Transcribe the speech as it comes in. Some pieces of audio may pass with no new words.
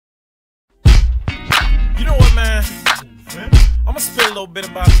little bit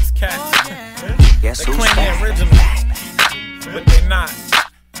about these cats. They claim they're original, but they're not.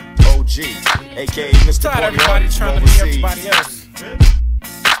 OG, aka Mr. Tired everybody trying to be everybody else.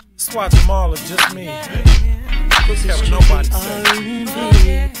 That's why Jamal is just me. Don't care what nobody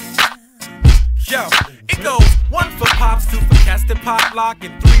says. Yo, it goes 1 for pops, 2 for cats that pop lock,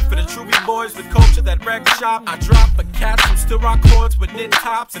 and 3 for the Truvy boys with culture that wreck shop. I drop for cats who still rock chords with knit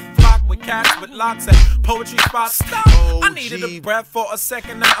tops and flock with cats with locks at poetry spots. Stop! I needed a breath for a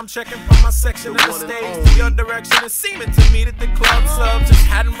second. Now I'm checking from my section of the stage to your direction. It's seeming to me that the club sub just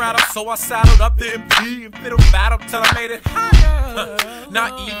hadn't rattled, so I saddled up the MP and fiddle battle till I made it higher.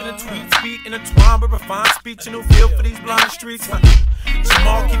 Not even a tweet speed intertwined with refined speech and no feel for these blind streets.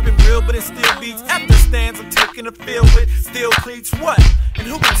 Jamal keep it real, but it still beats. After stands, I'm taking the field with steel cleats. What? And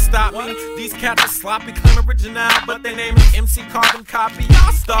who can stop me? These cats are sloppy, claim original, but their name is MC Carbon Copy.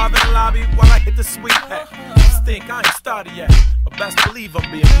 Y'all starve in the lobby while I hit the sweet pack. Stink, I ain't started yet, but best believe I'm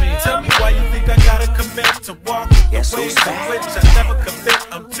being mean. Tell me why you think I gotta commit to walk the ways in which I never commit.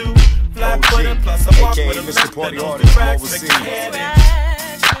 I'm too flat-footed, plus I walk with a limp and those rags make my head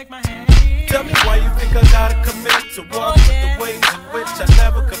in. Tell me why you think I gotta commit to walk the ways in which I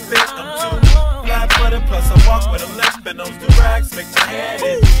never commit. I'm too flat-footed, plus I walk with a limp and those rags make my head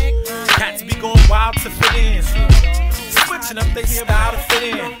in. Cats be going wild to fit in, switching up they style to fit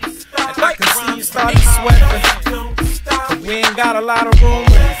in. And I can see you starting sweating, but we ain't got a lot of room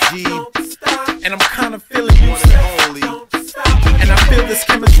in the G. And I'm kinda feeling you, and I feel this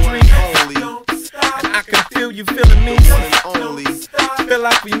chemistry, and I can feel you feeling me. Feel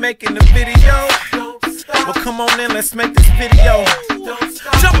like we making the video. Well, come on in, let's make this video.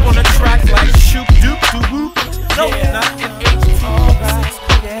 Jump on the track like shoot doop doo whoop. No, not in HD.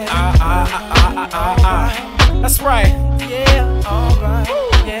 That's right. Yeah, alright.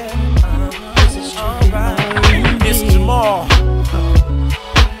 Yeah, alright. It's Jamal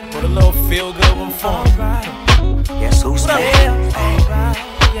with a little feel good one for him. Yes, who's that?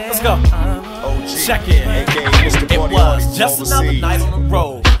 Let's go. Check it. It was just another night on the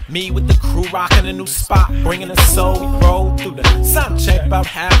road. Me with the crew rocking a new spot, bringing the soul. We roll through the sound check about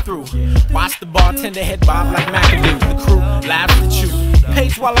half through. Watch the bartender head bob like McAdoo. The crew laughs at you.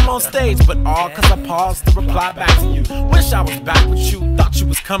 Page while I'm on stage, but all cause I paused to reply back to you. Wish I was back with you, thought you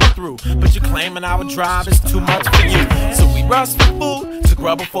was coming through, but you claiming our drive is too much for you. So we rush for food to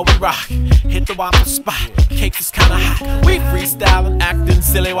grub before we rock. Hit the waffle spot, cake is kinda hot. We freestyling, acting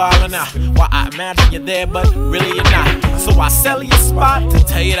silly wildin' out. While I imagine you're there, but really you're not. So I sell you a spot to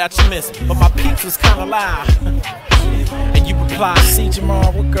tell you that you missed, but my peeps was kinda loud. And you reply, see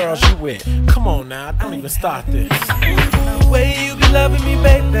Jamal, what girls you with? Come on now, don't even start this. The way you be loving me,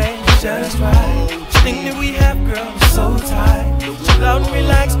 baby, just right. Think that we have, girl, it's so tight. Chill out and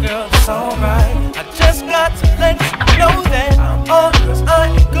relax, girl, it's alright. I just got to let you know that I'm on, cause I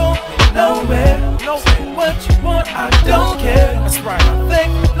ain't going nowhere. Say what you want, I don't care. That's right. My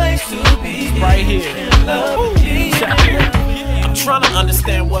favorite place to be right here. In love with you. I'm trying to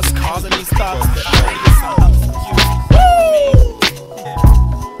understand what's causing these thoughts.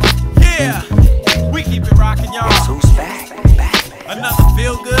 Yeah, we keep it rocking, y'all. Who's back? Another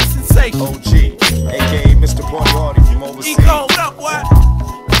feel-good sensation. OG, aka Mr. Pardy from overseas. Eco, what up, what?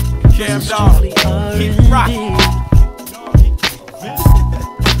 Cam Dog, keep it rocking.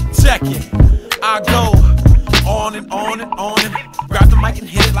 Check it. I go on and on and on and grab the mic and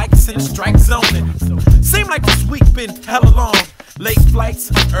hit it like it's in the strike zone. Seem like this week been hella long. Late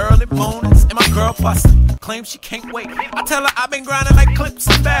flights, early mornings, and my girl bustin'. Claims she can't wait. I tell her I've been grinding like clips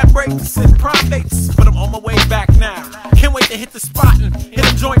and bad breaks and prime dates, but I'm on my way back now. Can't wait to hit the spot and hit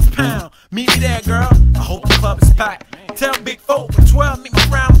them joints pound. Meet me there, girl. I hope the club is packed. Tell Big 4 for 12, meet me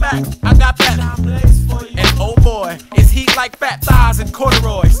round back. I got that. And oh boy, is he like fat thighs and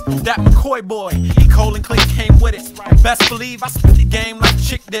corduroys. That McCoy boy, he cold and clean came with it. And best believe I spit the game like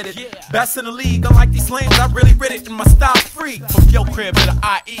Chick did it. Best in the league, unlike these lanes, I really read it. And my style free, from your crib to the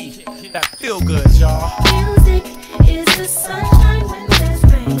IE. That feel good, y'all. Music is the sunshine when there's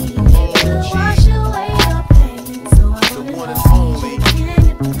rain. It'll wash away your pain. So I wanna know, can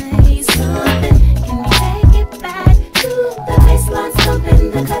you play something? Can you take it back to the baseline stomping,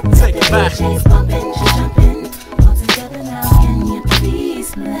 the cut to the DJ's bumping, she's jumping all together now. Can you please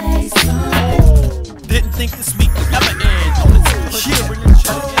play something? Didn't think this week would ever end. Yeah.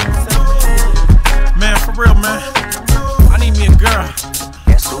 Man, for real, man. I need me a girl.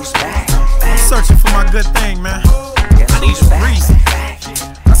 Guess who's back? I'm searching for my good thing, man. I need a reason.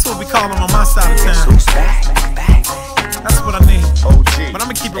 That's what we call them on my side of town. Who's back? That's what I need. OG, OG, but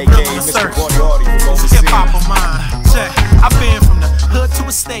I'ma keep it aka real on the Mr. surface. Pardy from overseas. Hip hop on mine. Check. I've been from the hood to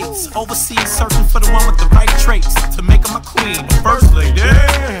estates, overseas searching for the one with the right traits to make her my queen, the first lady.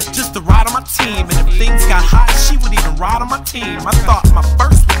 Just to ride on my team, and if things got hot, she would even ride on my team. I thought my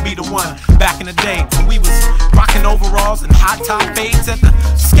first would be the one back in the day when we was rocking overalls and high top fades at the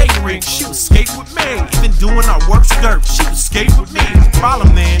skate rink. She was skating with me, even doing our work dirt. She was skating with me. The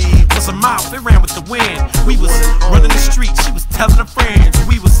problem then was her mouth, it ran with the wind. We was running the streets, she was telling her friends.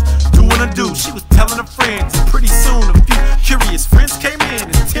 We was doing a do, she was telling her friends. And pretty soon a few curious friends came in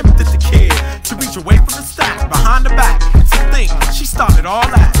and tempted the kid to reach away from the stack behind the back. To think she started all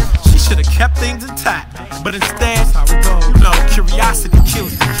that, she should have kept things intact, but instead, how it goes, you know, curiosity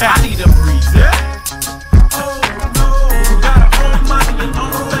kills the cat. I need a reason. Oh no, you gotta own money and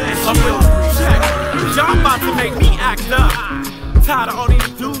own things. I'm with a reason. Y'all about to make me act up. Tired of all these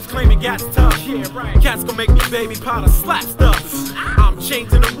dudes claiming gas tough. Yeah, right. Cats gon' make me baby powder slap stuff. I'm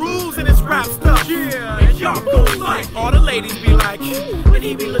changing the rules in this rap stuff. Yeah, and y'all gon' like. All the ladies be like, and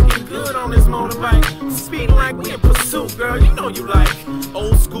he be looking good on his motorbike. Speeding like we in pursuit, girl. You know you like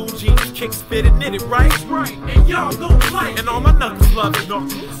old school jeans, kicks fitted, knitted, right? Right. And y'all gon' like. And all my knuckles love it.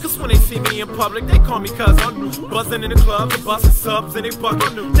 Cause when they see me in public, they call me cuz I'm buzzing in the club, and busting subs in they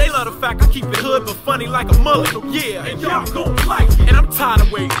bucket. They love the fact I keep it hood but funny like a mullet. Yeah, and y'all gon' like. And I'm tired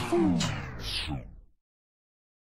of waiting.